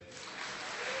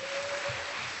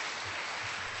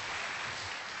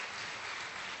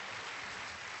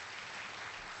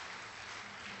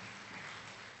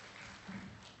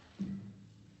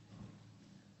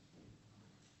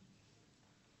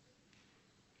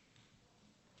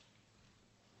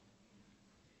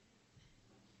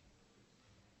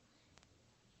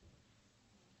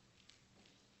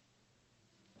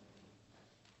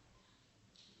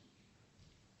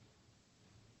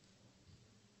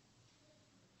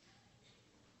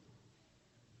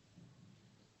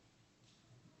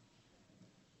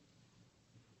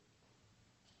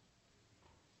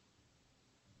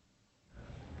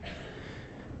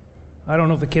I don't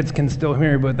know if the kids can still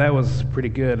hear me, but that was pretty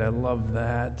good. I love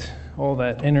that. All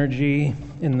that energy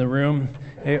in the room.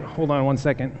 Hey, hold on one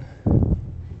second.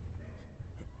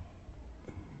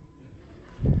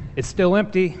 It's still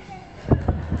empty.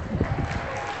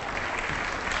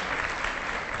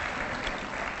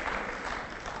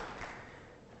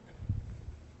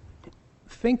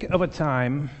 Think of a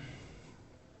time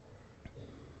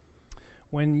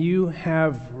when you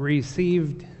have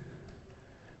received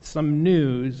some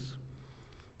news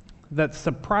that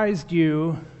surprised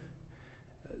you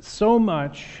so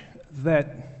much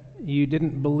that you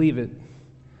didn't believe it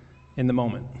in the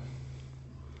moment.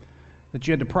 That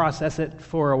you had to process it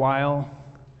for a while.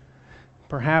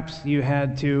 Perhaps you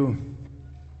had to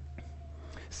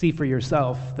see for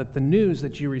yourself that the news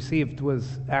that you received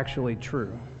was actually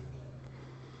true.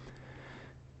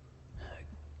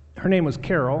 Her name was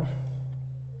Carol.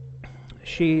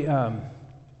 She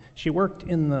worked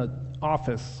in the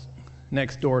office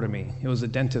next door to me. It was a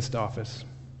dentist office.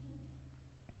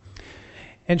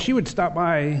 And she would stop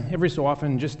by every so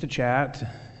often just to chat,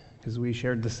 because we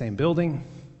shared the same building.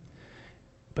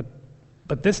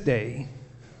 But this day,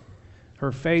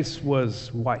 her face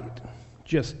was white,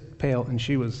 just pale, and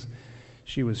she was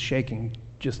shaking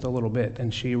just a little bit.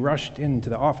 And she rushed into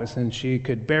the office, and she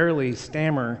could barely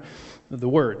stammer the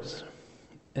words.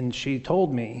 And she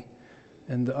told me,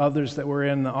 and the others that were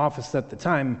in the office at the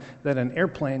time, that an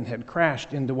airplane had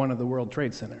crashed into one of the World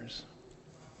Trade Centers.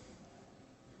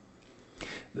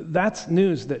 That's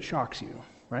news that shocks you,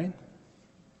 right?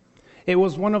 It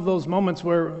was one of those moments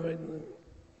where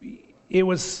it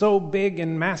was so big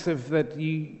and massive that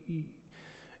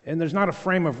and there's not a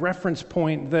frame of reference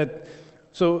point that,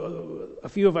 so a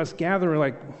few of us gather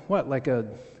like, what, like a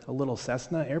little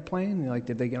Cessna airplane? Like,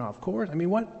 did they get off course? I mean,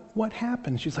 what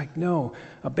happened? She's like, no,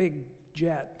 a big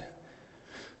jet.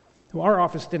 Well, our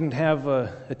office didn't have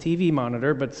a TV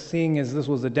monitor, but seeing as this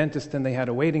was a dentist and they had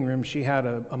a waiting room, she had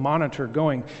a monitor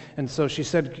going. And so she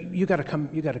said, you got to come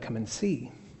and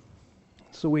see.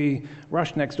 So we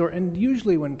rushed next door, and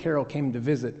usually when Carol came to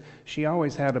visit, she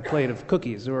always had a plate of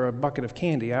cookies or a bucket of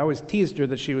candy. I always teased her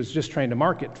that she was just trying to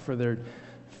market for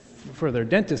their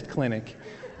dentist clinic.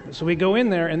 So we go in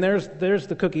there, and there's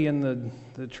the cookie and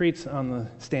the treats on the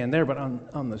stand there, but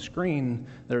on the screen,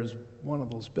 there's one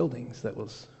of those buildings that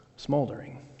was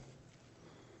smoldering.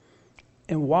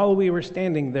 And while we were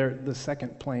standing there, the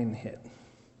second plane hit.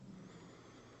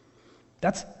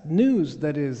 That's news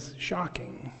that is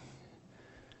shocking.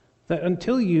 That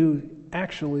until you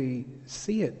actually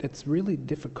see it, it's really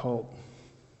difficult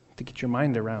to get your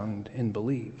mind around and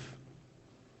believe.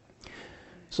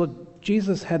 So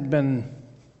Jesus had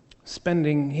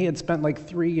spent like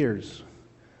 3 years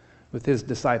with his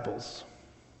disciples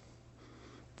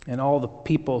and all the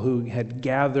people who had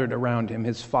gathered around him,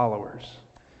 his followers.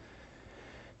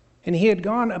 And he had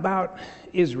gone about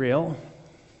Israel,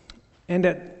 and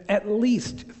at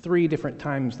least 3 different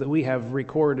times that we have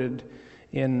recorded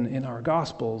in our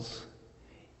Gospels,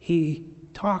 he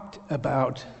talked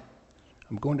about,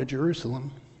 I'm going to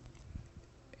Jerusalem,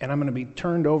 and I'm going to be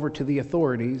turned over to the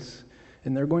authorities,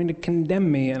 and they're going to condemn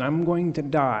me, and I'm going to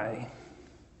die.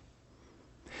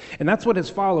 And that's what his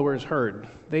followers heard.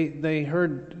 They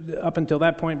heard up until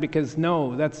that point, because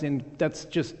no,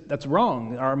 that's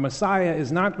wrong. Our Messiah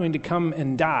is not going to come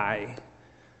and die.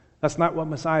 That's not what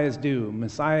messiahs do.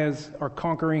 Messiahs are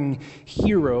conquering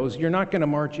heroes. You're not going to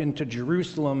march into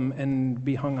Jerusalem and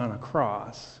be hung on a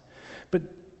cross. But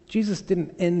Jesus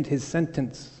didn't end his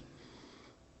sentence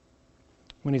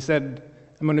when he said,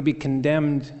 I'm going to be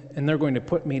condemned and they're going to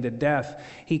put me to death.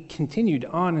 He continued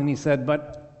on and he said,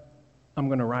 but I'm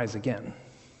going to rise again.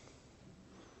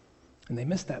 And they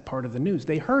missed that part of the news.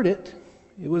 They heard it.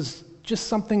 It was just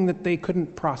something that they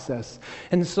couldn't process.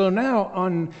 And so now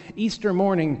on Easter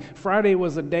morning, Friday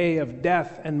was a day of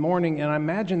death and mourning, and I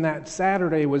imagine that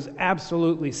Saturday was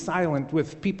absolutely silent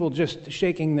with people just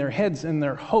shaking their heads and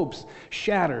their hopes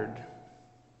shattered.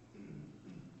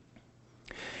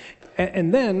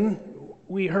 And then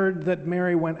we heard that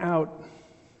Mary went out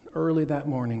early that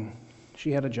morning.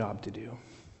 She had a job to do.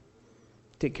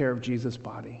 Take care of Jesus'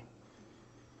 body.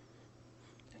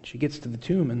 She gets to the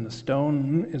tomb and the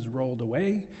stone is rolled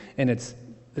away, and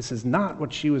this is not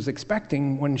what she was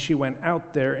expecting when she went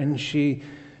out there and she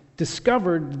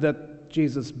discovered that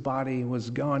Jesus' body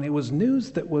was gone. It was news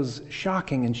that was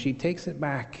shocking, and she takes it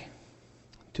back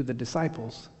to the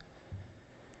disciples.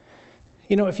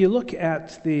 You know, if you look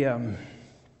at the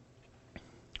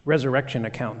resurrection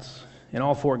accounts in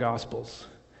all 4 Gospels,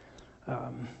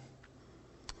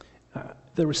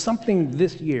 there was something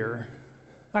this year.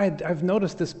 I've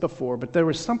noticed this before, but there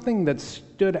was something that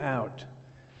stood out.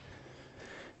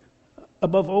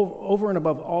 over and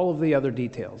above all of the other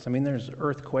details. I mean, there's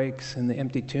earthquakes and the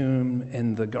empty tomb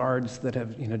and the guards that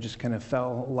have, just kind of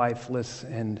fell lifeless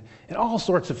and all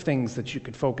sorts of things that you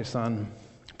could focus on.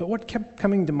 But what kept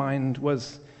coming to mind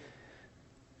was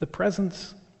the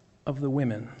presence of the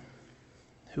women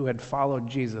who had followed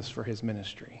Jesus for his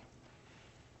ministry.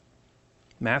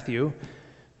 Matthew,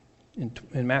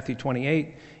 in Matthew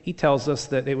 28, he tells us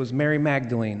that it was Mary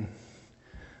Magdalene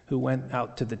who went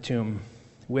out to the tomb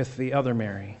with the other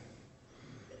Mary.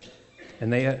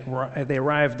 And they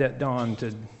arrived at dawn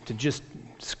to just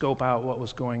scope out what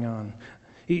was going on.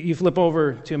 You flip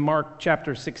over to Mark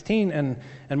chapter 16, and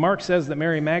Mark says that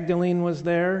Mary Magdalene was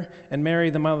there, and Mary,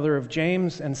 the mother of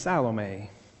James, and Salome.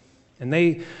 And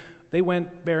they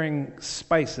went bearing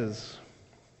spices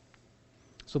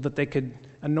so that they could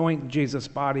anoint Jesus'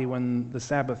 body when the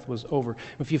Sabbath was over.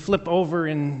 If you flip over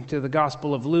into the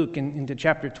Gospel of Luke, into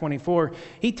chapter 24,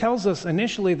 he tells us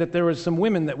initially that there was some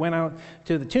women that went out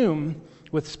to the tomb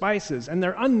with spices, and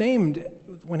they're unnamed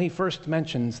when he first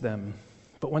mentions them.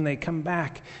 But when they come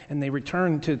back and they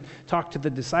return to talk to the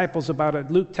disciples about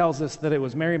it, Luke tells us that it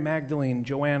was Mary Magdalene,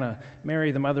 Joanna,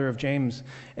 Mary, the mother of James.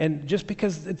 And just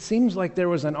because it seems like there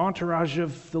was an entourage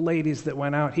of the ladies that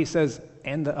went out, he says,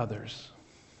 and the others.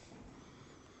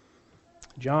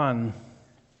 John,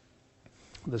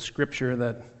 the scripture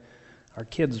that our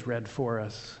kids read for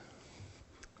us,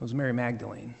 was Mary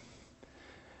Magdalene.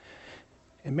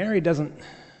 And Mary doesn't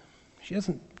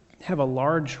have a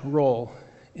large role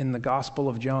in the Gospel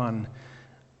of John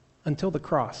until the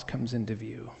cross comes into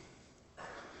view.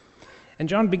 And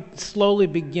John slowly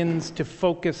begins to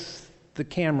focus the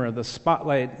camera, the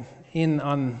spotlight, in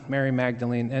on Mary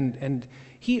Magdalene, and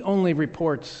he only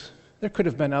reports. There could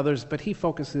have been others, but he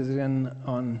focuses in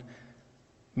on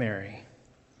Mary.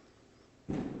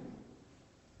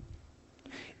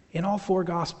 In all four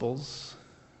Gospels,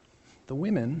 the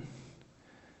women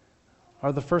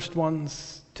are the first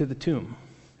ones to the tomb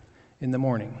in the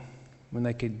morning when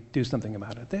they could do something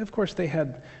about it. Of course, they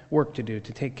had work to do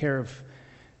to take care of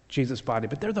Jesus' body,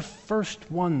 but they're the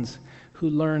first ones who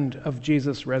learned of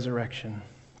Jesus' resurrection.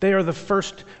 They are the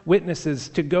first witnesses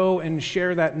to go and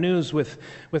share that news with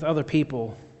other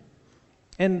people.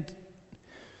 And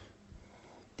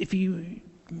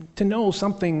to know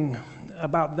something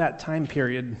about that time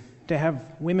period, to have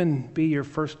women be your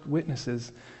first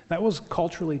witnesses, that was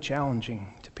culturally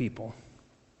challenging to people.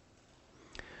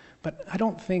 But I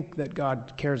don't think that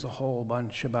God cares a whole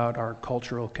bunch about our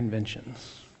cultural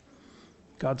conventions.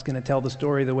 God's going to tell the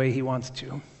story the way he wants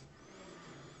to.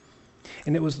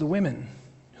 And it was the women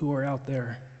who were out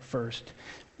there first.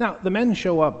 Now, the men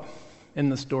show up in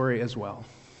the story as well.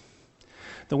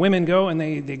 The women go and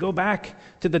they go back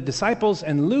to the disciples,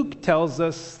 and Luke tells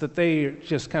us that they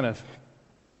just kind of,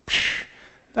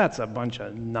 that's a bunch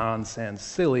of nonsense,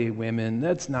 silly women.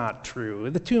 That's not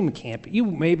true. The tomb can't be. You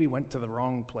maybe went to the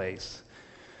wrong place.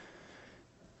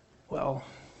 Well,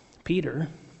 Peter,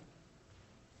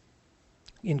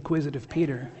 inquisitive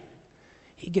Peter,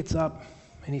 he gets up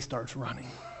and he starts running.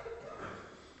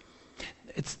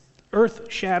 It's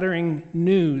earth-shattering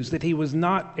news that he was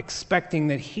not expecting,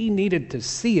 that he needed to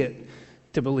see it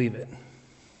to believe it.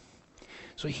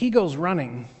 So he goes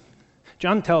running.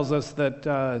 John tells us that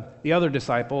the other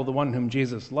disciple, the one whom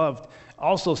Jesus loved,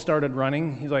 also started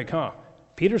running. He's like,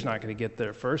 Peter's not going to get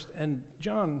there first. And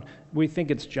John, we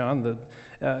think it's John,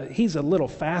 he's a little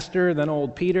faster than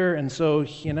old Peter, and so,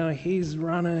 he's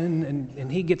running,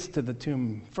 and he gets to the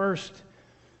tomb first,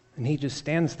 and he just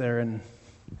stands there, and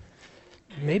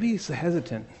maybe he's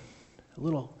hesitant, a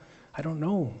little, I don't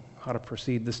know how to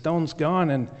proceed. The stone's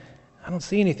gone, and I don't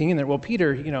see anything in there. Well,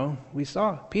 Peter, we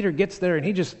saw Peter gets there,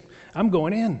 and I'm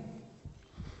going in.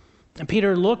 And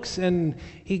Peter looks, and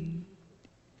he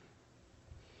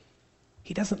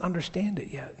doesn't understand it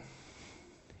yet.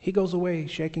 He goes away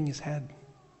shaking his head,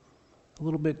 a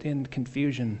little bit in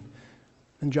confusion.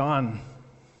 And John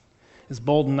is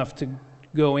bold enough to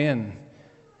go in,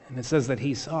 and it says that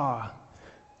he saw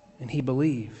and he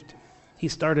believed. He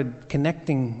started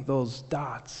connecting those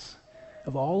dots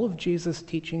of all of Jesus'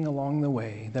 teaching along the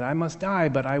way, that I must die,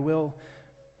 but I will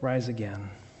rise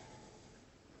again.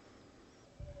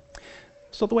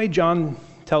 So the way John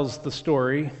tells the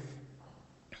story,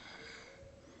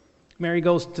 Mary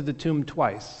goes to the tomb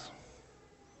twice.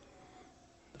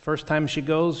 The first time she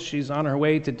goes, she's on her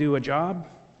way to do a job.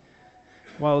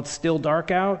 While it's still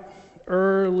dark out,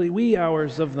 early wee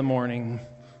hours of the morning,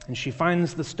 and she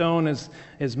finds the stone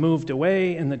is moved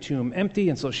away and the tomb empty,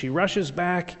 and so she rushes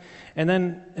back, and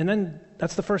then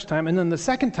that's the first time. And then the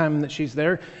second time that she's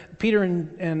there, Peter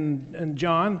and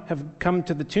John have come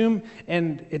to the tomb,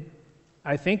 and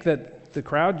I think that the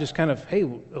crowd just kind of, hey,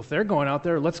 if they're going out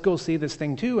there, let's go see this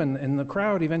thing too. And the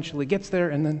crowd eventually gets there.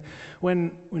 And then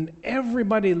when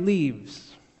everybody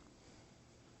leaves,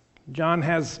 John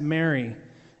has Mary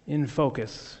in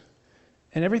focus.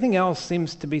 And everything else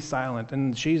seems to be silent.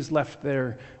 And she's left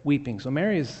there weeping. So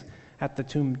Mary's at the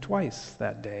tomb twice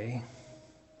that day.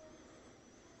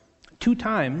 2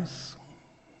 times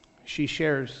she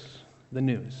shares the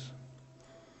news.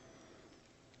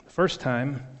 The first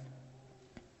time,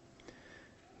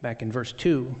 back in verse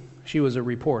 2, she was a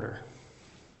reporter.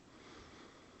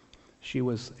 She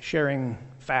was sharing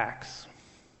facts.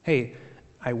 Hey,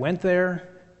 I went there,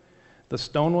 the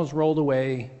stone was rolled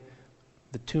away,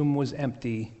 the tomb was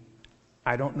empty.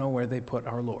 I don't know where they put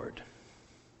our Lord.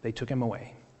 They took him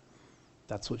away.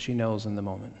 That's what she knows in the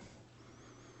moment.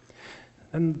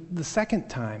 And the second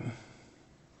time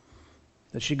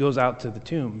that she goes out to the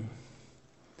tomb,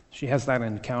 she has that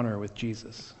encounter with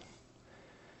Jesus.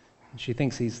 She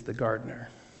thinks he's the gardener.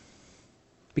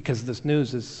 Because this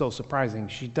news is so surprising,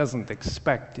 she doesn't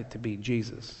expect it to be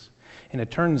Jesus. And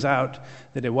it turns out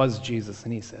that it was Jesus,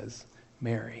 and he says,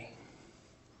 Mary.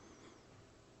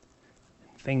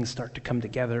 Things start to come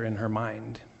together in her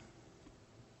mind.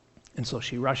 And so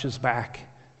she rushes back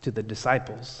to the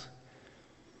disciples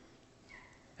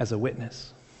as a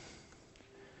witness.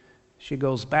 She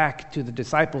goes back to the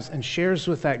disciples and shares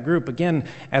with that group again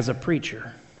as a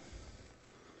preacher.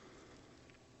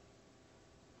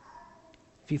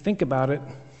 If you think about it,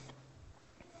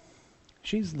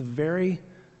 she's the very,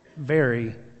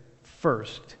 very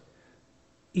first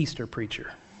Easter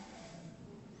preacher.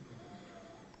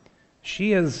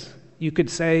 She is, you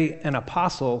could say, an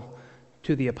apostle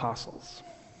to the apostles.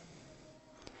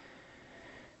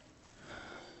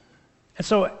 And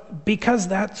so, because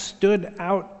that stood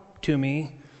out to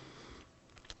me,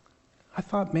 I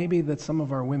thought maybe that some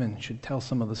of our women should tell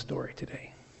some of the story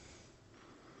today.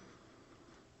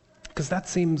 Because that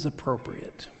seems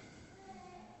appropriate.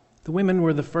 The women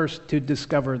were the first to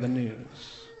discover the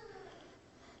news.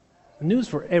 The news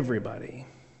for everybody.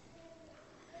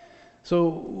 So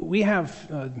we have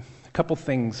a couple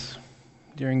things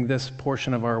during this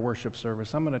portion of our worship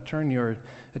service. I'm going to turn your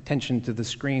attention to the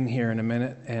screen here in a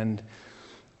minute, and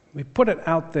we put it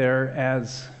out there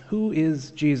as, who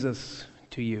is Jesus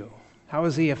to you? How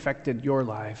has he affected your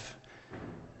life?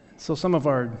 So some of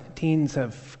our teens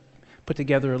have put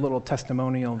together a little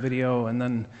testimonial video, and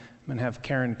then I'm going to have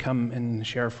Karen come and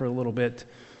share for a little bit.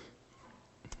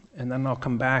 And then I'll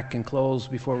come back and close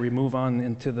before we move on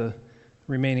into the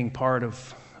remaining part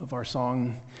of our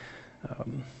song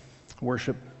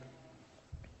worship.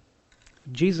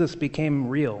 Jesus became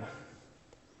real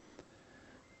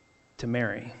to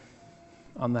Mary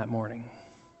on that morning.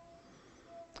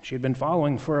 She had been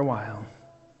following for a while.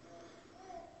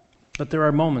 But there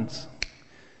are moments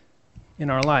in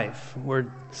our life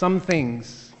where some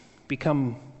things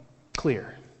become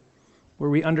clear,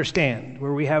 where we understand,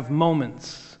 where we have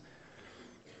moments.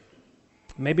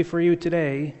 Maybe for you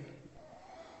today,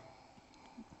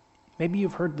 maybe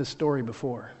you've heard this story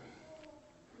before,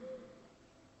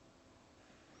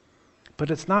 but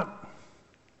it's not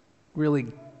really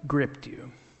gripped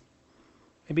you.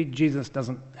 Maybe Jesus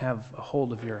doesn't have a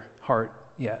hold of your heart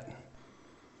yet.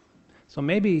 So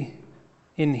maybe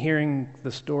in hearing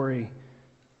the story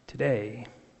today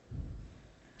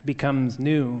becomes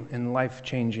new and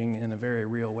life-changing in a very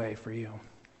real way for you.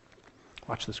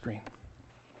 Watch the screen.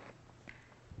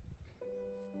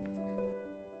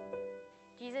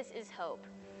 Jesus is hope.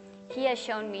 He has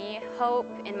shown me hope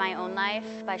in my own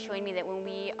life by showing me that when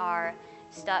we are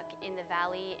stuck in the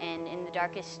valley and in the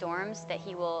darkest storms, that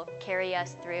he will carry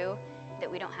us through, that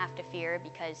we don't have to fear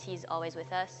because he's always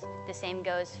with us. The same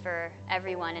goes for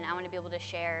everyone, and I want to be able to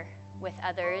share with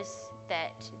others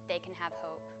that they can have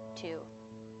hope too.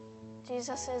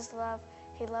 Jesus is love.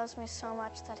 He loves me so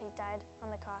much that he died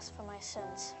on the cross for my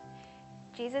sins.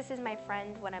 Jesus is my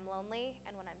friend when I'm lonely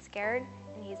and when I'm scared,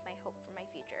 and he's my hope for my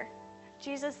future.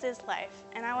 Jesus is life,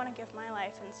 and I want to give my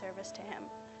life in service to him.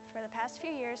 For the past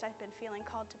few years, I've been feeling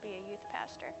called to be a youth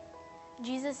pastor.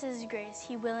 Jesus is grace.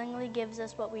 He willingly gives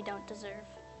us what we don't deserve.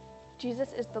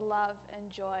 Jesus is the love and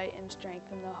joy and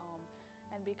strength in the home,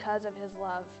 and because of his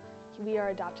love, we are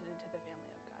adopted into the family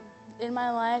of God. In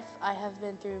my life, I have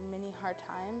been through many hard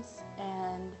times,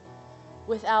 and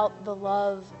without the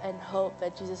love and hope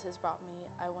that Jesus has brought me,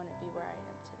 I wouldn't be where I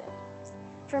am today.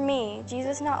 For me,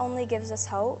 Jesus not only gives us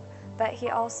hope, but he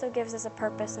also gives us a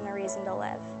purpose and a reason to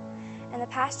live. In the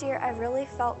past year, I've really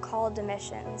felt called to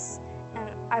missions,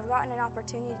 and I've gotten an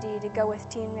opportunity to go with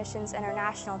Teen Missions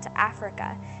International to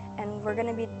Africa, and we're going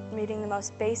to be meeting the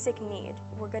most basic need.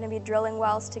 We're going to be drilling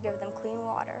wells to give them clean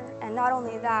water, and not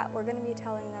only that, we're going to be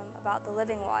telling them about the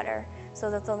living water so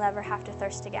that they'll never have to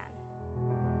thirst again.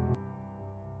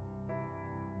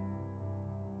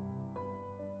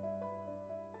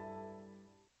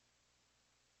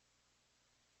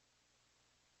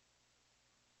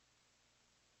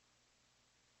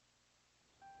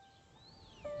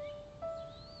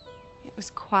 It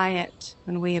was quiet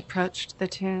when we approached the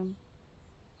tomb.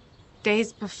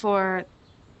 Days before,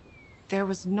 there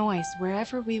was noise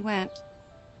wherever we went.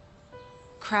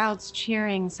 Crowds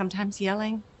cheering, sometimes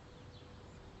yelling.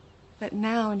 But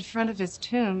now, in front of his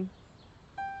tomb,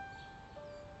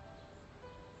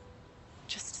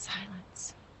 just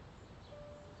silence.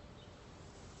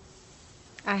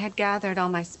 I had gathered all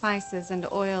my spices and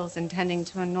oils intending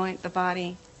to anoint the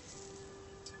body.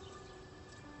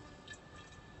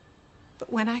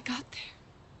 But when I got there,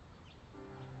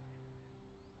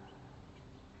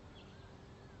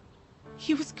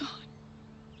 he was gone.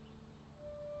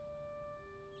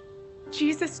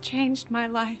 Jesus changed my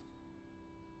life.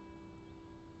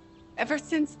 Ever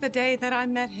since the day that I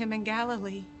met him in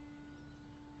Galilee,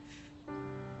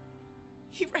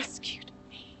 he rescued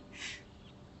me.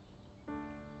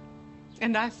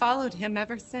 And I followed him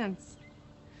ever since,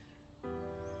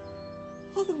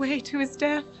 all the way to his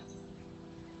death.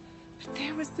 But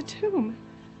there was the tomb,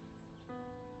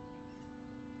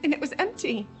 and it was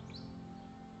empty.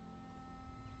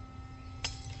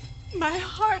 My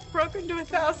heart broke into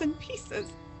 1,000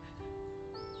 pieces.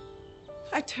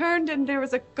 I turned and there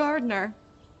was a gardener,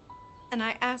 and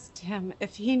I asked him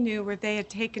if he knew where they had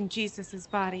taken Jesus'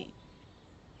 body.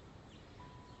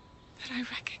 But I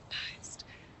recognized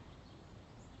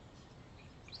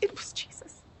it was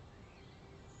Jesus.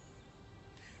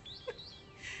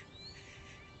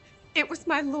 It was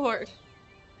my Lord.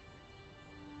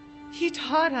 He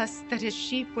taught us that his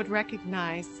sheep would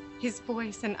recognize his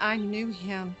voice, and I knew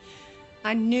him.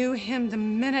 I knew him the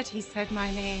minute he said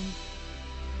my name.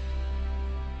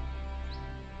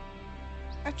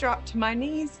 I dropped to my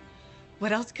knees.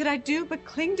 What else could I do but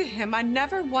cling to him? I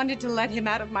never wanted to let him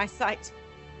out of my sight.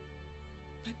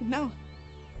 But no,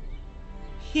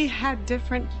 he had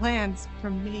different plans for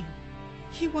me.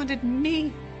 He wanted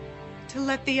me to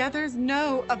let the others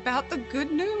know about the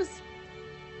good news.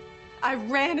 I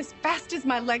ran as fast as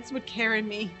my legs would carry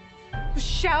me,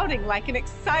 shouting like an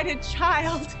excited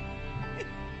child.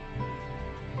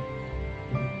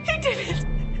 He did it!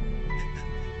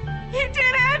 He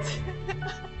did it!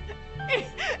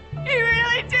 He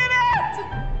really did it!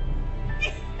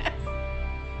 Yes.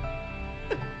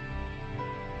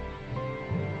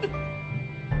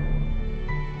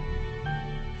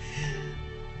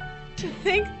 To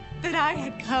think that I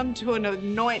had come to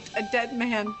anoint a dead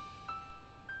man,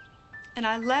 and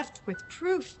I left with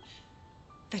proof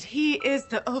that he is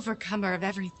the overcomer of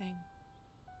everything.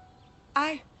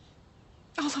 All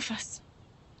of us,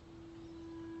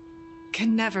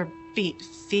 can never beat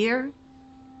fear,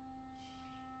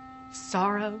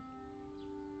 sorrow,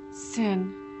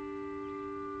 sin,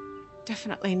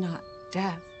 definitely not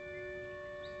death.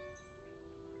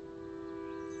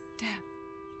 Death.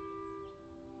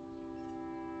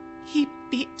 He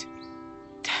beat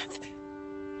death.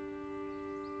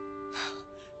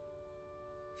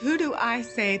 Who do I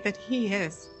say that he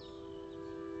is?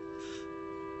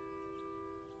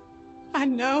 I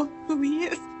know who he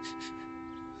is.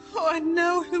 Oh, I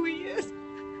know who he is.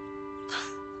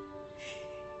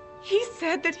 He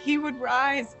said that he would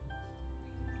rise.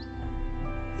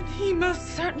 And he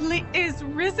most certainly is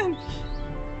risen.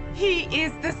 He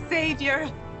is the Savior.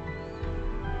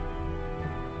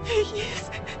 He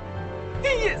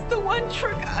is the one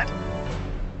true God.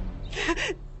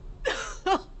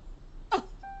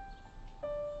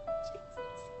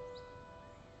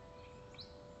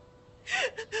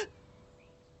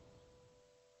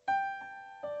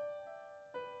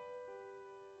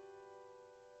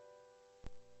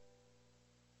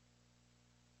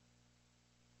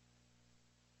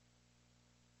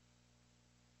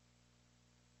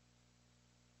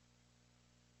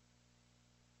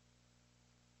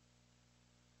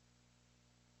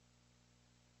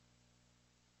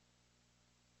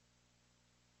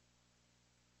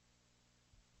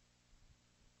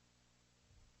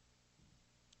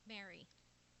 Mary.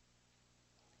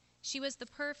 She was the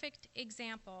perfect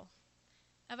example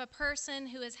of a person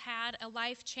who has had a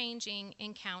life-changing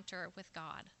encounter with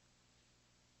God.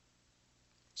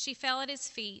 She fell at his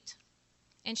feet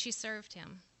and she served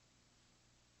him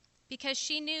because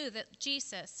she knew that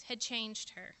Jesus had changed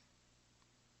her.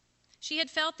 She had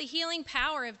felt the healing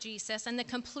power of Jesus and the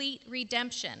complete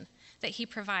redemption that he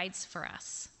provides for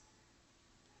us.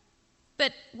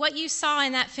 But what you saw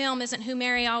in that film isn't who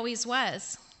Mary always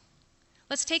was.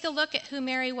 Let's take a look at who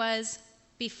Mary was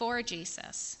before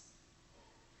Jesus.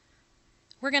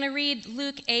 We're going to read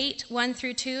Luke 8, 1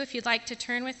 through 2, if you'd like to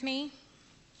turn with me.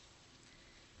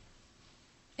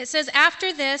 It says,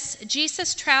 "After this,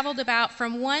 Jesus traveled about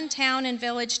from one town and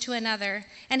village to another,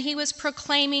 and he was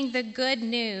proclaiming the good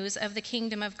news of the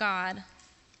kingdom of God.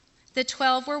 The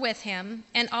 12 were with him,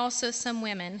 and also some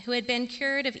women who had been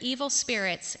cured of evil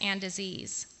spirits and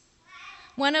disease.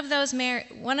 One of those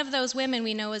women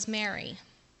we know is Mary.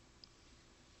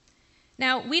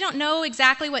 Now, we don't know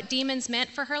exactly what demons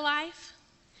meant for her life.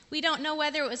 We don't know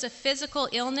whether it was a physical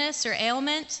illness or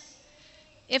ailment.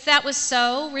 If that was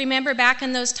so, remember back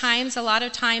in those times, a lot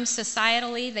of times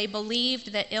societally, they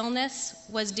believed that illness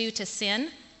was due to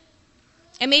sin.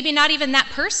 And maybe not even that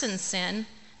person's sin,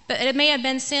 but it may have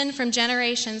been sin from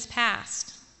generations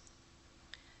past.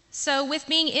 So with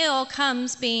being ill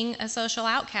comes being a social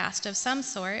outcast of some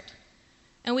sort,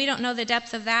 and we don't know the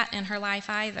depth of that in her life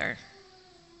either.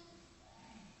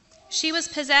 She was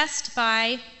possessed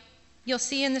by, you'll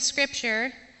see in the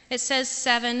scripture, it says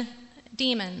 7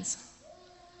 demons.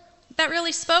 That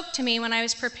really spoke to me when I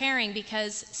was preparing,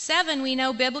 because 7 we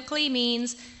know biblically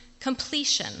means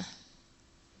completion,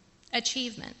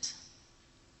 achievement.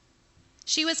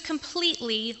 She was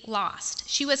completely lost.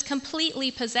 She was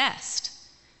completely possessed.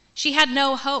 She had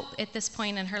no hope at this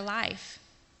point in her life.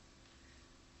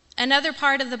 Another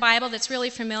part of the Bible that's really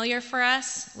familiar for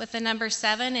us with the number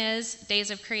 7 is days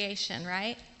of creation,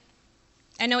 right?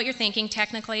 I know what you're thinking.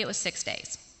 Technically, it was 6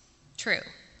 days. True.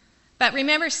 But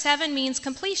remember, 7 means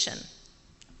completion.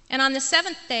 And on the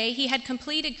 7th day, he had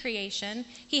completed creation.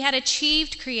 He had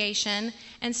achieved creation,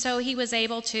 and so he was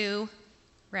able to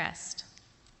rest.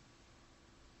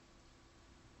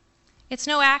 It's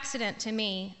no accident to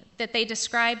me that they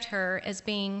described her as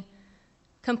being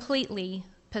completely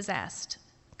possessed,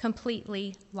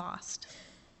 completely lost.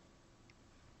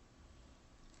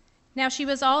 Now, she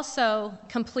was also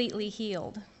completely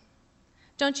healed.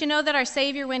 Don't you know that our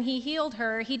Savior, when he healed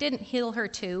her, he didn't heal her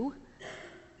 2.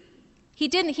 He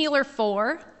didn't heal her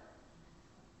 4.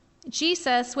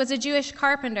 Jesus was a Jewish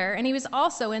carpenter, and he was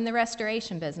also in the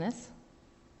restoration business.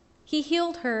 He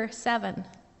healed her 7.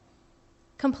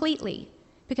 Completely,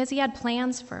 because he had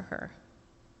plans for her.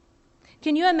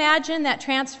 Can you imagine that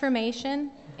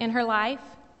transformation in her life?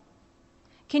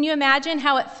 Can you imagine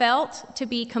how it felt to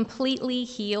be completely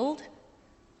healed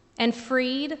and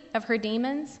freed of her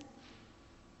demons?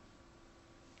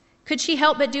 Could she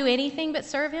help but do anything but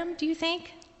serve him, do you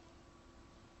think?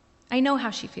 I know how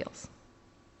she feels.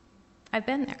 I've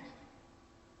been there.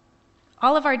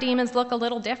 All of our demons look a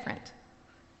little different,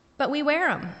 but we wear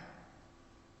them.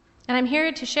 And I'm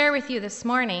here to share with you this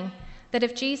morning that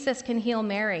if Jesus can heal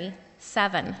Mary,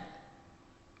 7,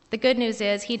 the good news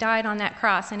is he died on that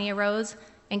cross and he arose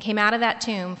and came out of that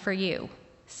tomb for you,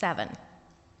 7.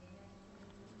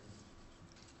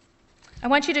 I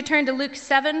want you to turn to Luke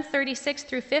 7:36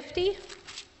 through 50.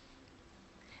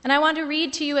 And I want to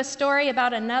read to you a story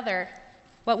about another,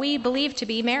 what we believe to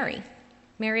be Mary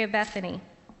of Bethany.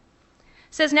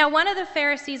 It says, "Now one of the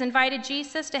Pharisees invited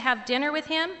Jesus to have dinner with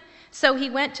him. So he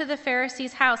went to the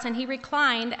Pharisee's house, and he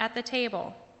reclined at the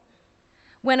table.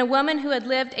 When a woman who had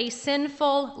lived a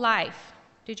sinful life,"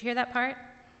 did you hear that part?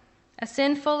 A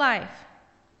sinful life.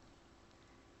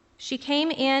 She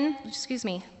came in,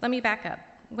 let me back up.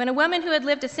 When a woman who had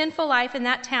lived a sinful life in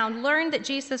that town learned that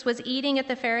Jesus was eating at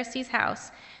the Pharisee's house,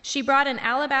 she brought an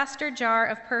alabaster jar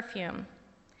of perfume.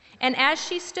 And as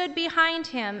she stood behind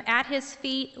him at his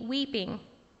feet weeping,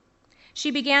 she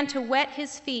began to wet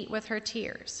his feet with her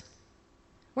tears.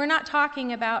 We're not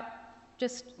talking about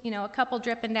just, a couple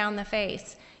dripping down the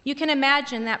face. You can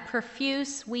imagine that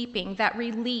profuse weeping, that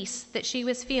release that she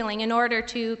was feeling in order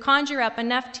to conjure up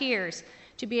enough tears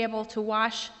to be able to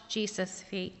wash Jesus'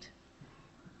 feet.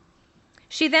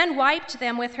 She then wiped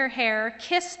them with her hair,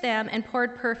 kissed them, and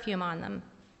poured perfume on them.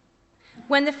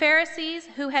 When the Pharisees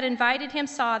who had invited him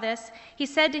saw this, he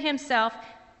said to himself,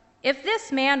 "If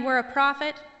this man were a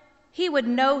prophet, he would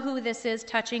know who this is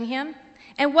touching him,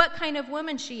 and what kind of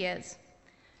woman she is,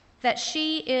 that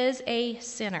she is a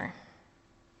sinner."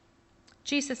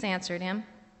 Jesus answered him,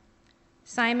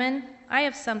 "Simon, I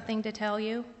have something to tell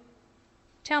you."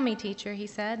 "Tell me, teacher," he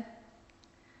said.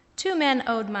 2 men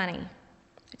owed money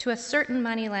to a certain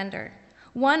money lender.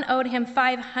 One owed him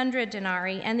 500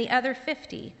 denarii and the other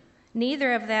 50.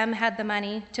 Neither of them had the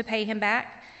money to pay him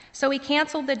back, so he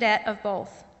canceled the debt of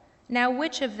both. Now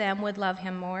which of them would love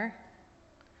him more?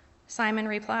 Simon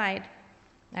replied,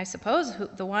 "I suppose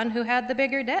the one who had the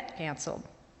bigger debt canceled."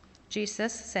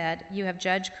 Jesus said, "You have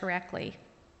judged correctly."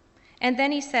 And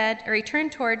then he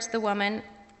turned towards the woman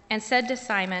and said to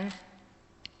Simon,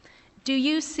 "Do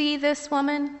you see this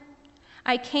woman?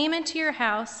 I came into your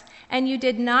house, and you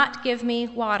did not give me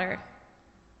water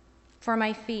for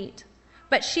my feet,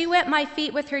 but she wet my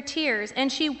feet with her tears,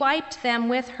 and she wiped them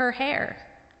with her hair.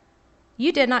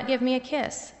 You did not give me a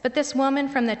kiss, but this woman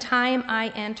from the time I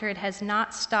entered has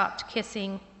not stopped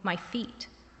kissing my feet.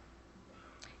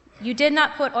 You did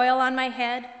not put oil on my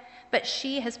head, but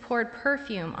she has poured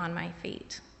perfume on my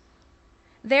feet.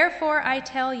 Therefore, I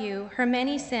tell you, her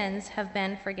many sins have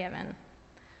been forgiven,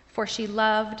 for she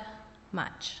loved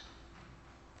much.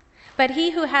 But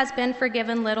he who has been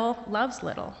forgiven little loves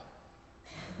little."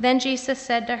 Then Jesus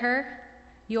said to her,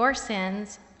 "Your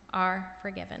sins are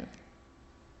forgiven."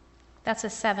 That's a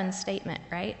 7 statement,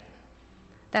 right?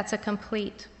 That's a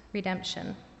complete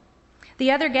redemption.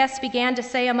 The other guests began to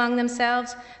say among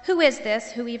themselves, "Who is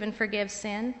this who even forgives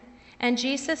sin?" And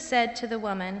Jesus said to the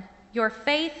woman, "Your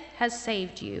faith has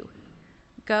saved you.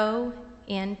 Go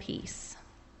in peace."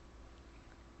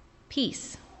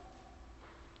 Peace.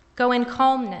 Go in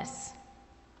calmness.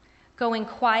 Go in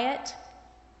quiet.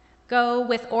 Go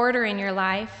with order in your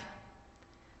life.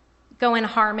 Go in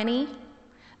harmony.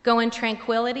 Go in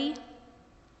tranquility.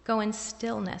 Go in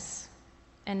stillness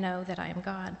and know that I am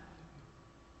God.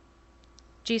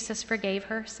 Jesus forgave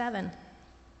her 7.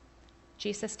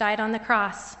 Jesus died on the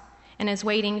cross and is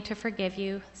waiting to forgive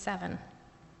you 7.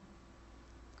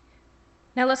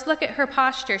 Now let's look at her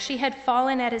posture. She had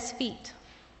fallen at his feet.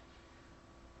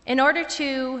 In order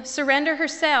to surrender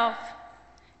herself,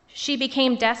 she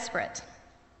became desperate.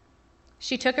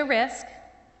 She took a risk.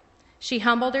 She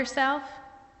humbled herself.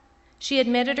 She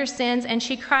admitted her sins, and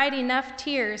she cried enough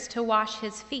tears to wash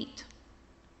his feet.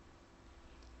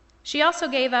 She also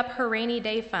gave up her rainy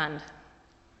day fund.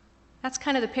 That's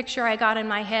kind of the picture I got in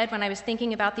my head when I was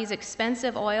thinking about these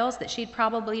expensive oils that she'd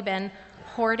probably been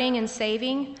hoarding and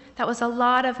saving. That was a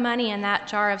lot of money in that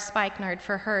jar of spikenard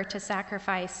for her to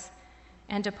sacrifice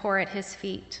and to pour at his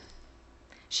feet.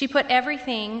 She put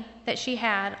everything that she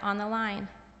had on the line.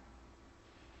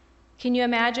 Can you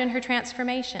imagine her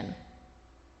transformation?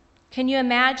 Can you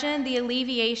imagine the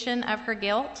alleviation of her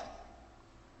guilt?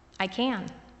 I can.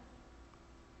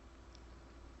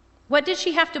 What did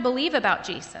she have to believe about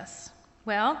Jesus?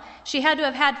 Well, she had to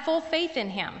have had full faith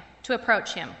in him to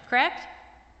approach him, correct?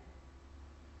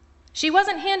 She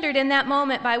wasn't hindered in that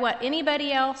moment by what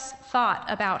anybody else thought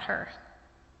about her.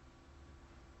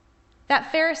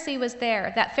 That Pharisee was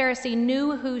there. That Pharisee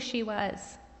knew who she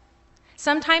was.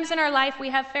 Sometimes in our life we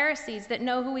have Pharisees that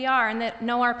know who we are and that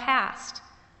know our past.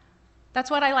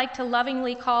 That's what I like to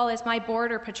lovingly call as my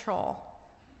border patrol.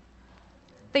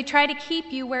 They try to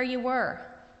keep you where you were.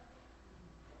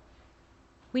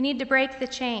 We need to break the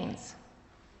chains.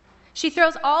 She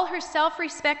throws all her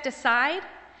self-respect aside.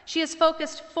 She is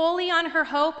focused fully on her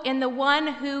hope in the one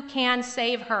who can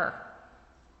save her.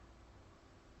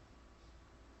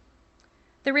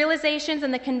 The realizations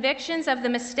and the convictions of the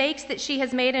mistakes that she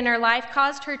has made in her life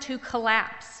caused her to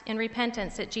collapse in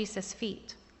repentance at Jesus'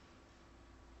 feet.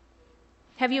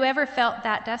 Have you ever felt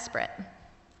that desperate?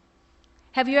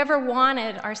 Have you ever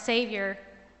wanted our Savior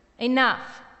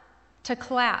enough to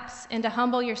collapse and to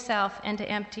humble yourself and to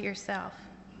empty yourself?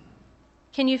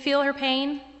 Can you feel her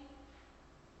pain?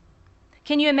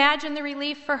 Can you imagine the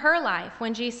relief for her life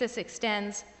when Jesus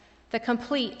extends the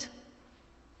complete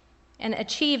and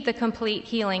achieved the complete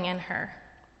healing in her?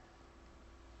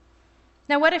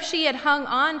 Now, what if she had hung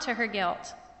on to her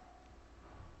guilt?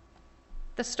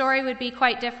 The story would be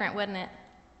quite different, wouldn't it?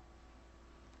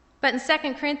 But in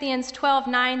 2 Corinthians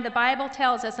 12:9, the Bible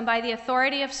tells us, and by the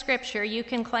authority of Scripture, you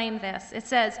can claim this. It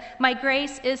says, "My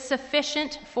grace is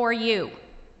sufficient for you."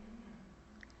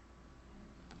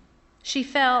 She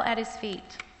fell at his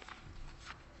feet.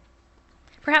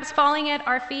 Perhaps falling at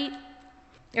our feet,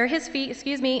 or his feet,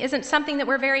 isn't something that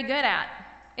we're very good at.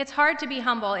 It's hard to be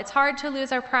humble. It's hard to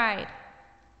lose our pride.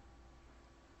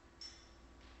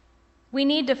 We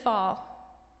need to fall.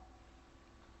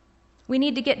 We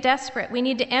need to get desperate. We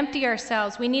need to empty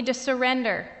ourselves. We need to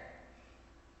surrender.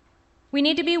 We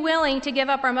need to be willing to give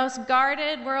up our most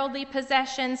guarded worldly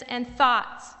possessions and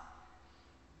thoughts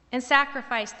and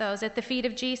sacrifice those at the feet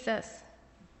of Jesus.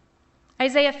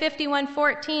 Isaiah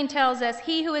 51:14 tells us,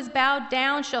 "He who is bowed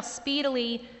down shall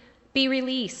speedily be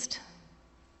released."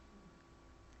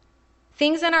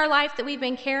 Things in our life that we've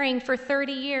been carrying for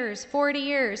 30 years, 40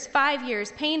 years, 5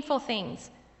 years, painful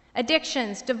things,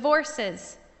 addictions,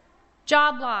 divorces,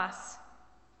 job loss,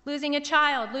 losing a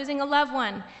child, losing a loved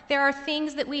one. There are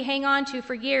things that we hang on to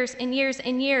for years and years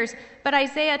and years, but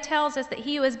Isaiah tells us that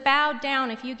he who is bowed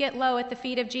down, if you get low at the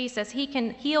feet of Jesus, he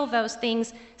can heal those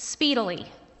things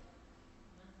speedily.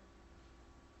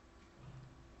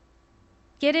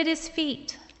 Get at his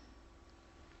feet.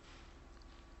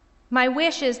 My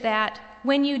wish is that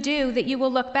when you do, that you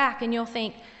will look back and you'll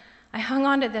think, I hung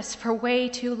on to this for way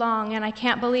too long, and I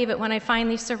can't believe it when I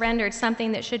finally surrendered.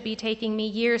 Something that should be taking me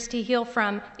years to heal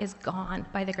from is gone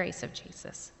by the grace of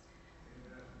Jesus.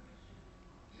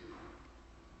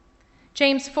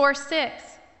 James 4:6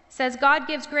 says, God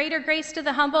gives greater grace to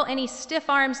the humble, and he stiff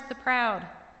arms the proud.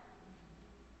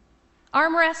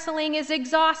 Arm wrestling is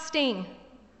exhausting,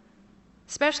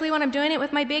 especially when I'm doing it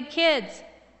with my big kids.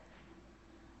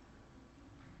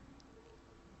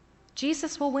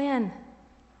 Jesus will win.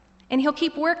 And he'll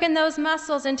keep working those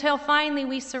muscles until finally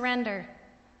we surrender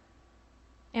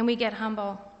and we get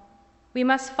humble. We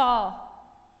must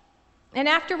fall. And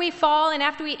after we fall and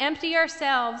after we empty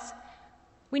ourselves,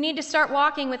 we need to start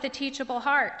walking with a teachable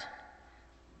heart.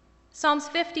 Psalms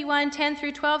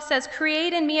 51:10-12 says,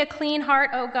 Create in me a clean heart,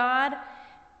 O God,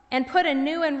 and put a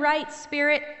new and right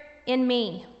spirit in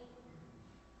me.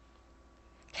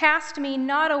 Cast me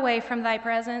not away from thy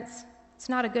presence. It's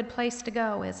not a good place to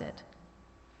go, is it?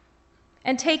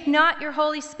 And take not your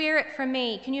Holy Spirit from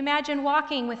me. Can you imagine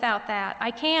walking without that? I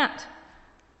can't.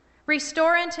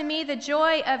 Restore unto me the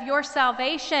joy of your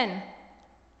salvation,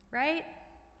 right?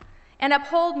 And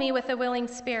uphold me with a willing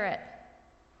spirit.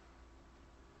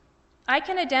 I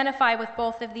can identify with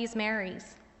both of these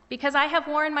Marys because I have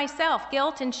worn myself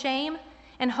guilt and shame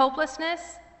and hopelessness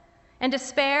and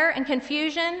despair and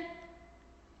confusion.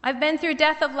 I've been through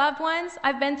death of loved ones.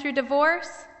 I've been through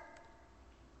divorce.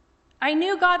 I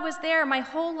knew God was there my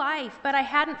whole life, but I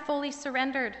hadn't fully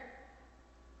surrendered.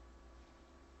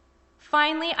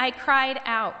 Finally, I cried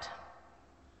out.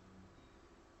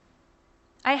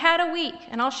 I had a week,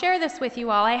 and I'll share this with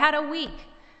you all. I had a week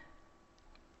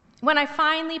when I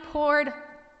finally poured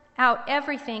out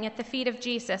everything at the feet of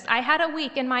Jesus. I had a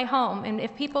week in my home, and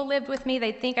if people lived with me,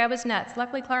 they'd think I was nuts.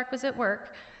 Luckily, Clark was at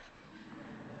work.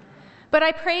 But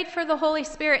I prayed for the Holy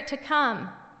Spirit to come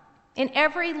in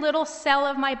every little cell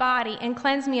of my body and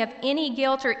cleanse me of any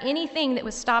guilt or anything that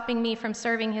was stopping me from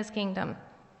serving his kingdom.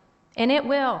 And it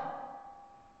will.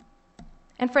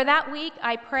 And for that week,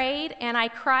 I prayed and I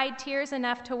cried tears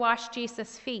enough to wash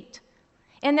Jesus' feet.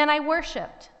 And then I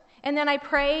worshiped. And then I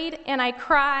prayed and I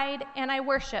cried and I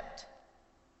worshiped.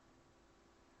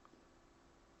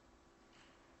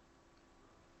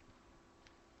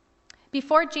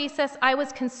 Before Jesus, I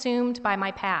was consumed by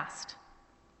my past.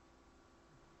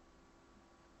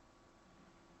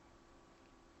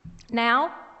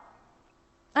 Now,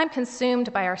 I'm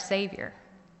consumed by our Savior.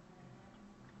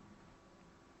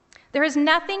 There is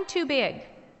nothing too big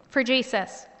for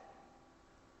Jesus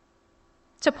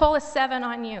to pull a 7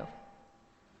 on you.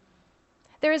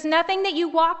 There is nothing that you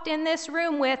walked in this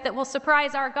room with that will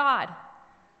surprise our God.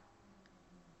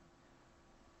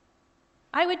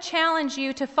 I would challenge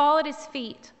you to fall at his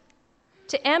feet,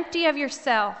 to empty of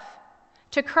yourself,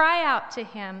 to cry out to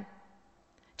him,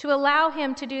 to allow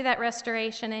him to do that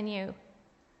restoration in you.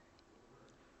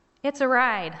 It's a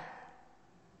ride.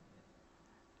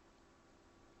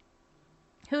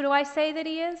 Who do I say that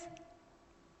he is?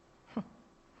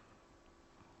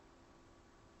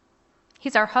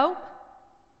 He's our hope.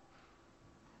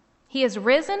 He is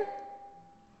risen.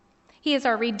 He is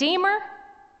our Redeemer.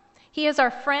 He is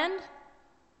our friend.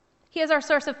 He is our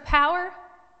source of power.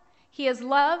 He is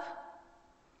love.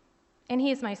 And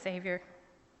he is my Savior,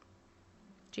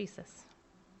 Jesus.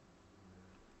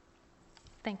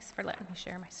 Thanks for letting me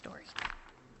share my story.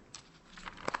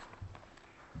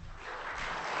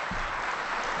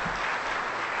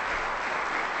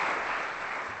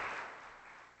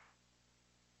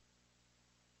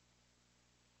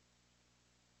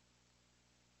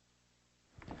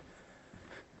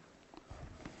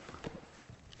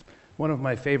 One of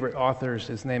my favorite authors,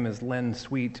 his name is Len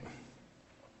Sweet.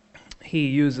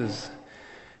 He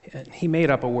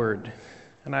made up a word,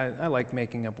 and I like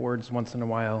making up words once in a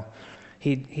while.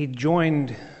 He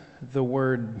joined the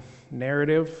word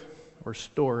narrative or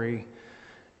story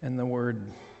and the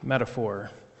word metaphor.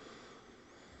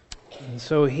 And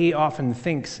so he often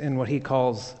thinks in what he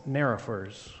calls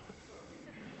narraphors.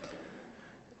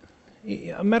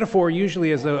 A metaphor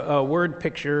usually is a word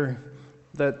picture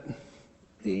that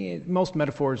most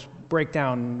metaphors break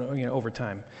down over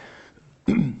time.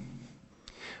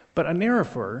 But a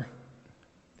narraphor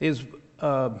is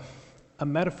a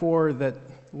metaphor that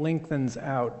lengthens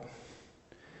out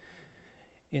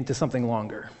into something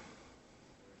longer,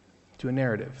 to a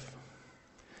narrative,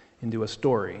 into a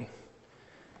story.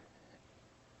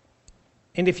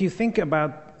 And if you think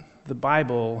about the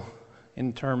Bible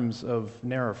in terms of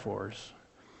narraphors,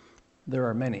 there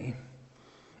are many.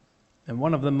 And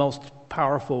one of the most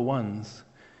powerful ones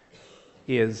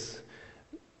is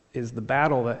is the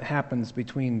battle that happens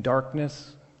between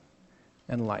darkness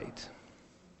and light.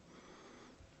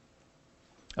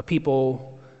 A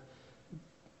people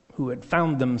who had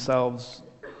found themselves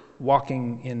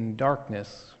walking in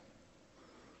darkness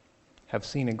have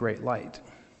seen a great light.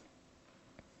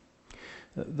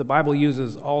 The Bible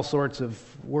uses all sorts of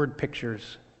word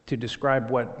pictures to describe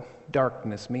what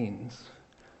darkness means.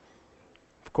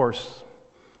 Of course,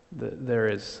 there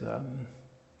is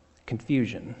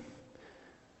confusion,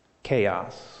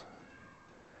 chaos,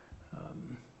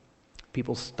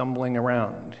 people stumbling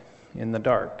around in the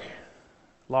dark,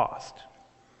 lost,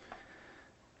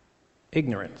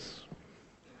 ignorance,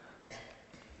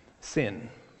 sin,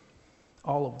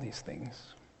 all of these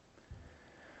things.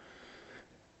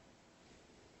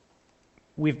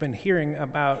 We've been hearing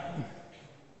about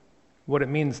what it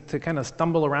means to kind of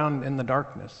stumble around in the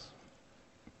darkness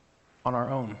on our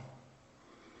own.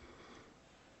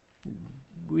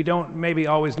 We don't maybe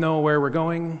always know where we're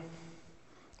going.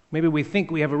 Maybe we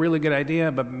think we have a really good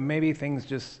idea, but maybe things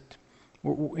just,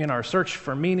 in our search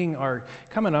for meaning, are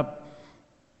coming up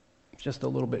just a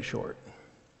little bit short.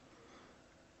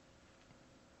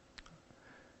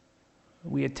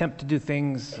 We attempt to do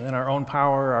things in our own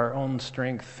power, our own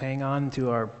strength, hang on to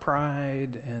our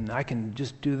pride, and I can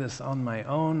just do this on my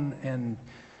own. And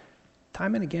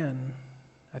time and again,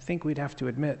 I think we'd have to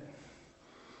admit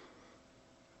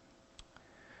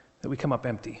that we come up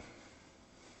empty.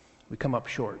 We come up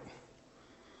short.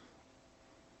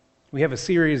 We have a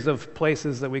series of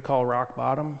places that we call rock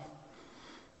bottom.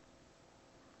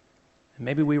 And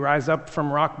maybe we rise up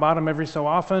from rock bottom every so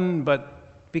often,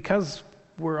 but because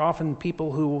we're often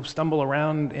people who stumble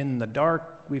around in the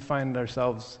dark, we find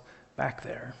ourselves back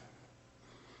there.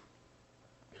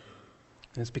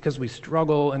 And it's because we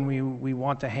struggle and we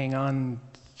want to hang on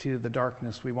to the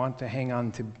darkness. We want to hang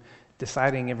on to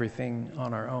deciding everything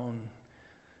on our own.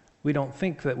 We don't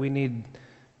think that we need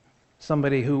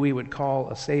somebody who we would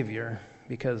call a savior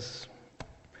because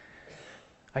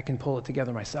I can pull it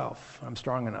together myself. I'm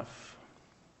strong enough.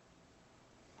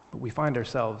 But we find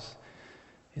ourselves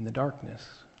in the darkness.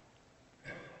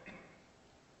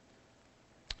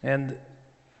 And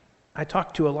I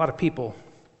talk to a lot of people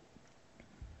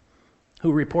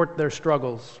who report their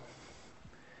struggles,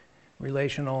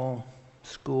 relational,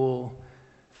 school,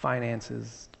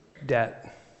 finances,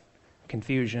 debt,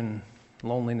 confusion,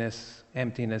 loneliness,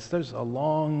 emptiness. There's a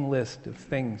long list of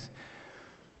things.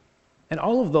 And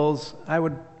all of those I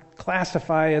would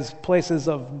classify as places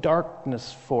of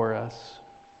darkness for us.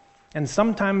 And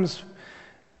sometimes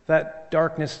that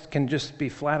darkness can just be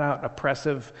flat out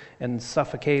oppressive and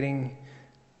suffocating.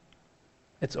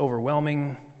 It's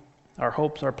overwhelming. Our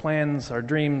hopes, our plans, our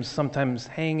dreams sometimes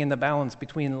hang in the balance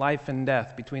between life and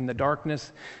death, between the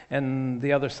darkness and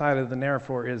the other side of the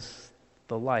metaphor is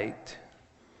the light.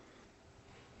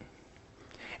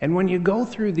 And when you go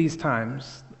through these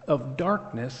times of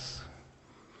darkness,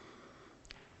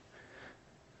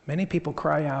 many people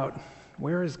cry out,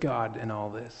 "Where is God in all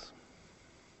this?"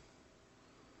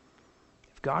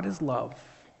 If God is love,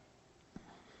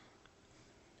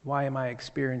 why am I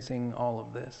experiencing all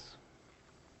of this?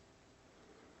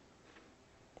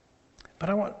 But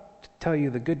I want to tell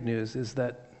you the good news is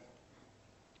that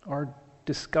our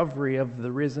discovery of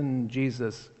the risen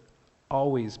Jesus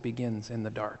always begins in the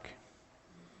dark.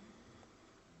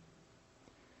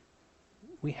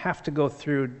 We have to go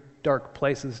through dark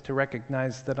places to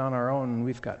recognize that on our own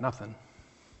we've got nothing.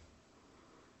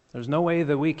 There's no way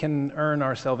that we can earn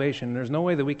our salvation. There's no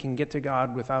way that we can get to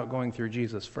God without going through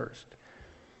Jesus first.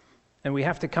 And we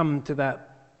have to come to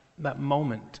that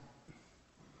moment.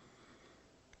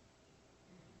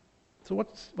 So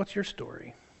what's your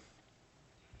story?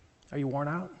 Are you worn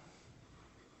out?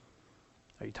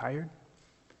 Are you tired?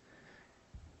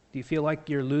 Do you feel like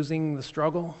you're losing the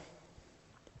struggle?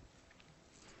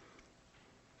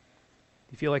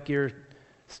 Do you feel like you're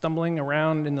stumbling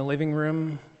around in the living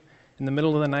room in the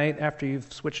middle of the night after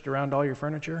you've switched around all your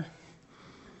furniture?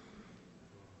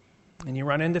 And you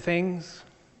run into things?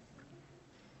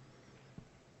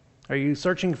 Are you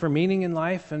searching for meaning in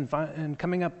life and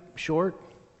coming up short?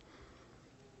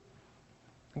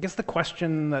 I guess the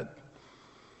question that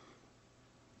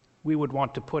we would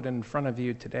want to put in front of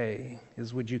you today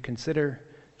is, would you consider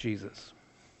Jesus?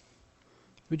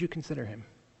 Would you consider him?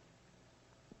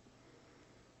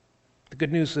 The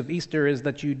good news of Easter is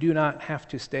that you do not have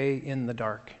to stay in the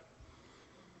dark.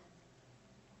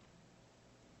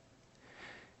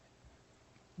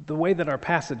 The way that our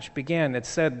passage began, it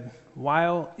said,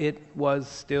 "While it was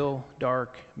still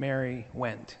dark, Mary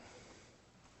went."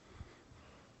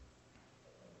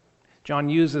 John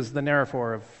uses the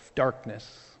metaphor of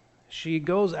darkness. She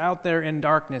goes out there in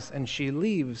darkness and she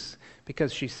leaves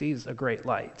because she sees a great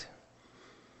light.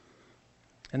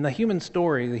 And the human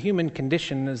story, the human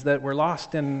condition is that we're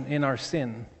lost in our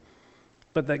sin,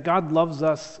 but that God loves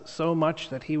us so much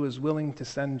that he was willing to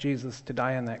send Jesus to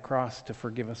die on that cross to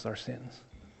forgive us our sins,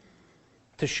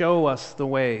 to show us the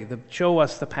way, to show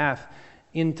us the path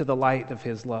into the light of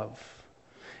his love.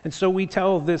 And so we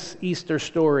tell this Easter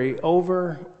story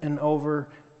over and over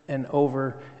and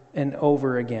over and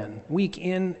over again, week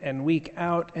in and week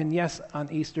out. And yes,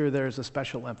 on Easter there's a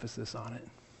special emphasis on it.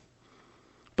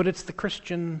 But it's the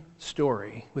Christian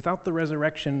story. Without the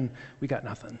resurrection, we got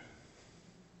nothing.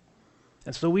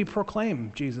 And so we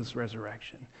proclaim Jesus'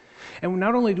 resurrection. And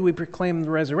not only do we proclaim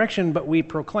the resurrection, but we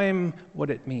proclaim what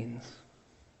it means.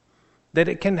 That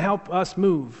it can help us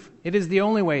move. It is the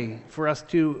only way for us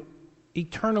to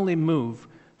eternally move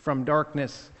from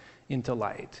darkness into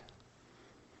light.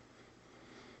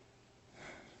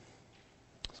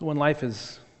 So when life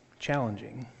is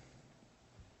challenging,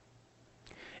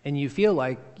 and you feel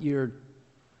like you're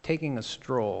taking a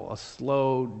stroll, a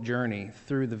slow journey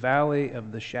through the valley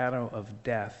of the shadow of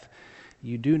death,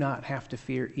 you do not have to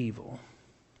fear evil,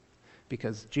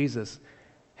 because Jesus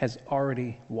has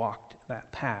already walked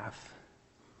that path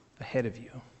ahead of you,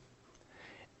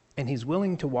 and he's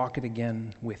willing to walk it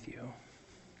again with you,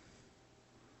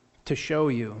 to show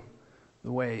you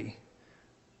the way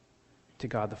to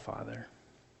God the Father.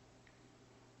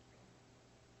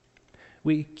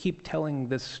 We keep telling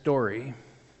this story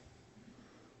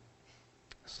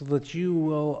so that you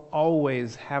will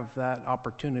always have that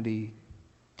opportunity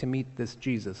to meet this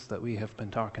Jesus that we have been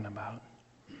talking about.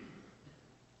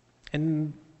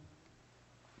 And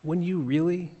when you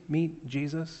really meet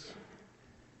Jesus,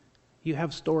 you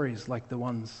have stories like the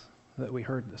ones that we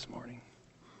heard this morning.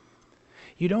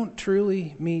 You don't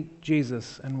truly meet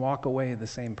Jesus and walk away the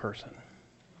same person.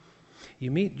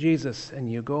 You meet Jesus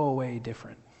and you go away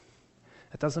different.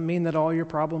 That doesn't mean that all your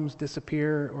problems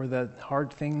disappear or that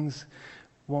hard things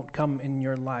won't come in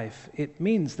your life. It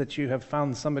means that you have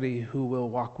found somebody who will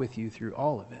walk with you through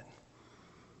all of it.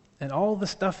 And all the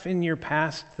stuff in your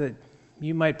past that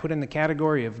you might put in the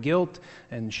category of guilt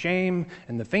and shame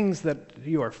and the things that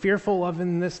you are fearful of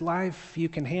in this life, you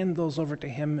can hand those over to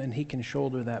him and he can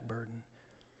shoulder that burden.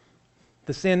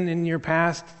 The sin in your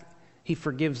past, he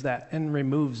forgives that and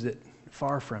removes it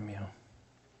far from you.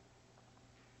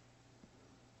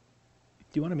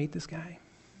 Do you want to meet this guy?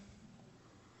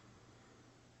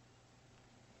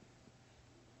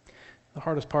 The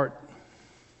hardest part,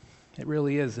 it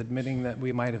really is admitting that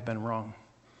we might have been wrong.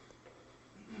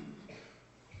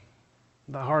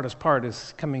 The hardest part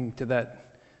is coming to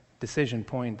that decision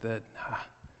point that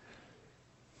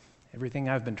everything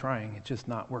I've been trying, it's just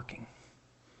not working.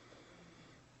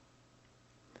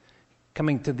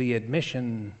 Coming to the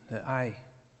admission that I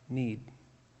need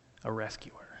a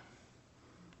rescuer.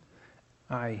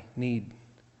 I need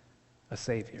a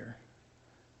Savior.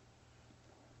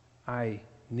 I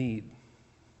need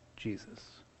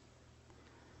Jesus.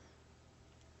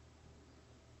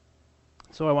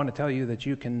 So I want to tell you that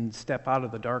you can step out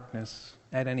of the darkness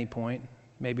at any point.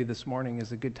 Maybe this morning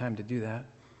is a good time to do that.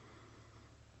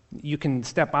 You can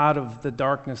step out of the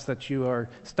darkness that you are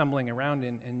stumbling around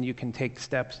in, and you can take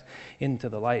steps into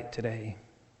the light today.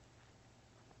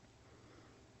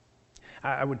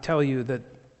 I would tell you that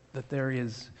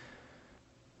there's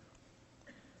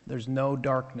no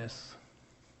darkness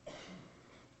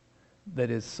that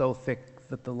is so thick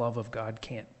that the love of God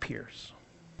can't pierce.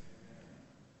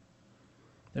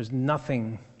 There's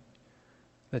nothing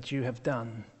that you have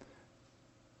done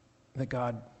that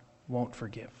God won't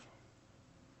forgive.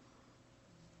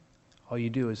 All you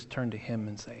do is turn to him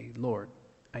and say, Lord,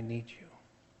 I need you.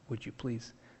 Would you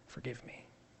please forgive me?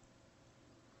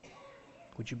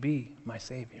 Would you be my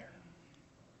Savior?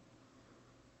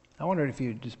 I wondered if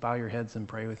you'd just bow your heads and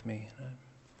pray with me.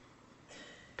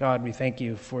 God, we thank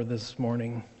you for this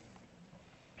morning.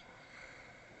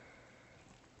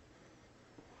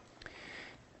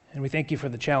 And we thank you for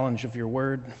the challenge of your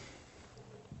word.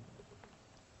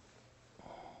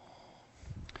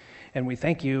 And we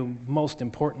thank you most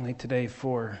importantly today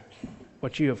for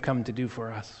what you have come to do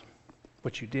for us,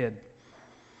 what you did.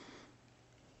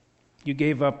 You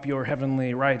gave up your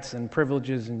heavenly rights and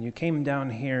privileges, and you came down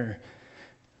here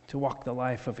to walk the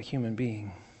life of a human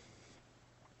being,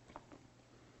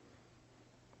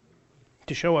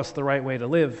 to show us the right way to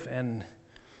live. And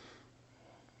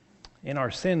in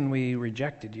our sin, we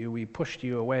rejected you, we pushed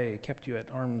you away, kept you at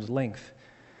arm's length.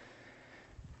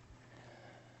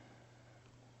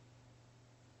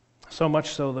 So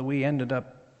much so that we ended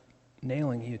up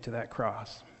nailing you to that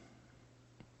cross.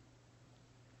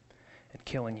 And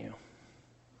killing you.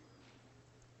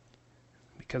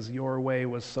 Because your way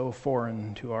was so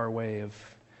foreign to our way of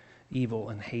evil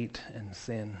and hate and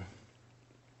sin.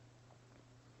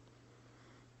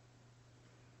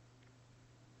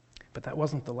 But that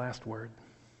wasn't the last word.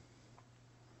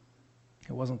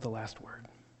 It wasn't the last word.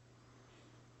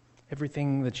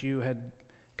 Everything that you had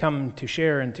come to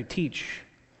share and to teach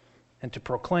and to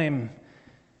proclaim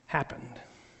happened.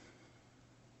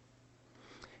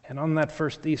 And on that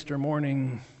first Easter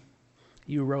morning,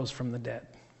 you rose from the dead,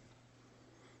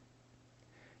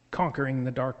 conquering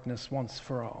the darkness once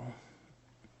for all,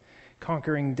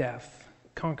 conquering death,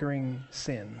 conquering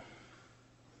sin.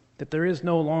 That there is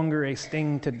no longer a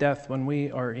sting to death when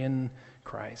we are in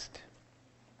Christ.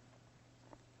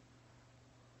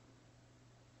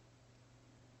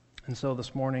 And so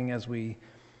this morning, as we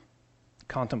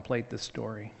contemplate this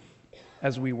story,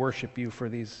 as we worship you for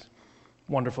these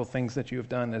wonderful things that you have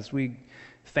done, as we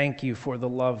thank you for the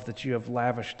love that you have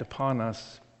lavished upon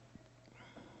us,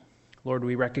 Lord,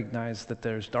 we recognize that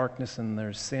there's darkness and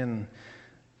there's sin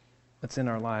that's in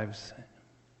our lives.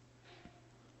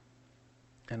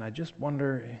 And I just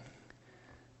wonder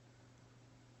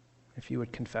if you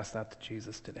would confess that to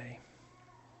Jesus today.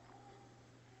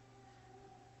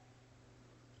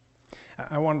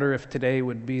 I wonder if today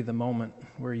would be the moment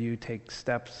where you take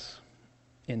steps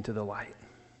into the light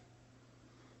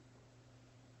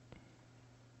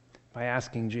by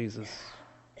asking Jesus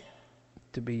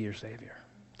to be your Savior,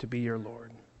 to be your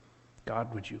Lord.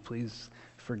 God, would you please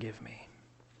forgive me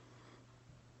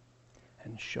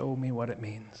and show me what it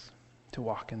means to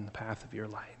walk in the path of your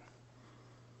light.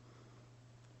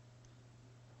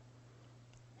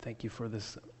 Thank you for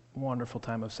this wonderful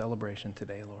time of celebration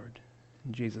today, Lord.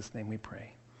 In Jesus' name we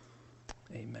pray.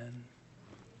 Amen.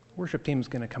 Worship team's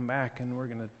going to come back, and we're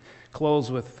going to close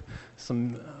with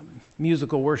some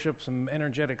musical worship, some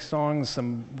energetic songs,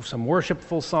 some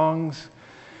worshipful songs.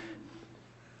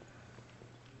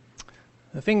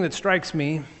 The thing that strikes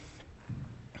me,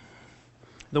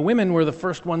 the women were the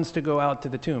first ones to go out to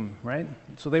the tomb, right?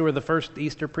 So they were the first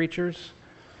Easter preachers.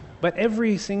 But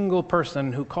every single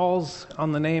person who calls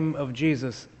on the name of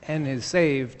Jesus and is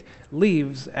saved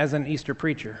leaves as an Easter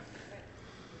preacher.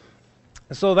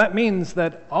 So that means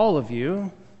that all of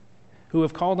you who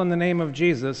have called on the name of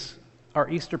Jesus are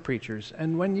Easter preachers.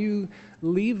 And when you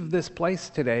leave this place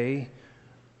today,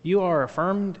 you are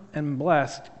affirmed and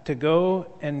blessed to go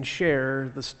and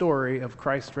share the story of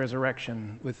Christ's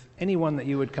resurrection with anyone that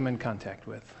you would come in contact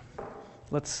with.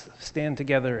 Let's stand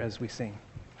together as we sing.